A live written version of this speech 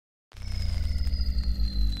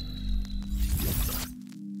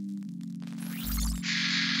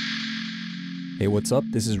Hey, what's up?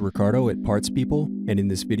 This is Ricardo at Parts People, and in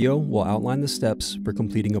this video, we'll outline the steps for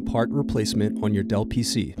completing a part replacement on your Dell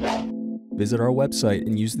PC. Visit our website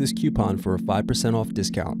and use this coupon for a 5% off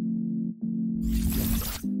discount.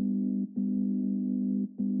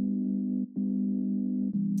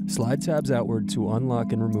 Slide tabs outward to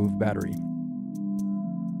unlock and remove battery.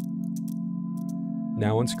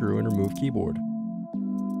 Now unscrew and remove keyboard.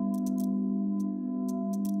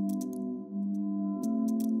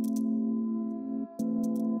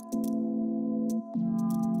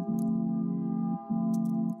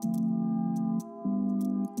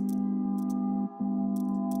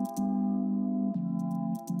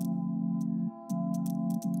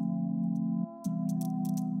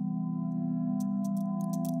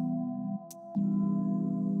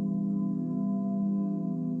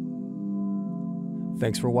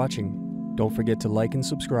 Thanks for watching. Don't forget to like and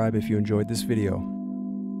subscribe if you enjoyed this video.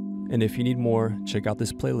 And if you need more, check out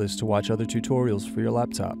this playlist to watch other tutorials for your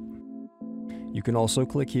laptop. You can also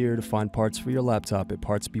click here to find parts for your laptop at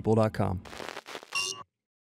partspeople.com.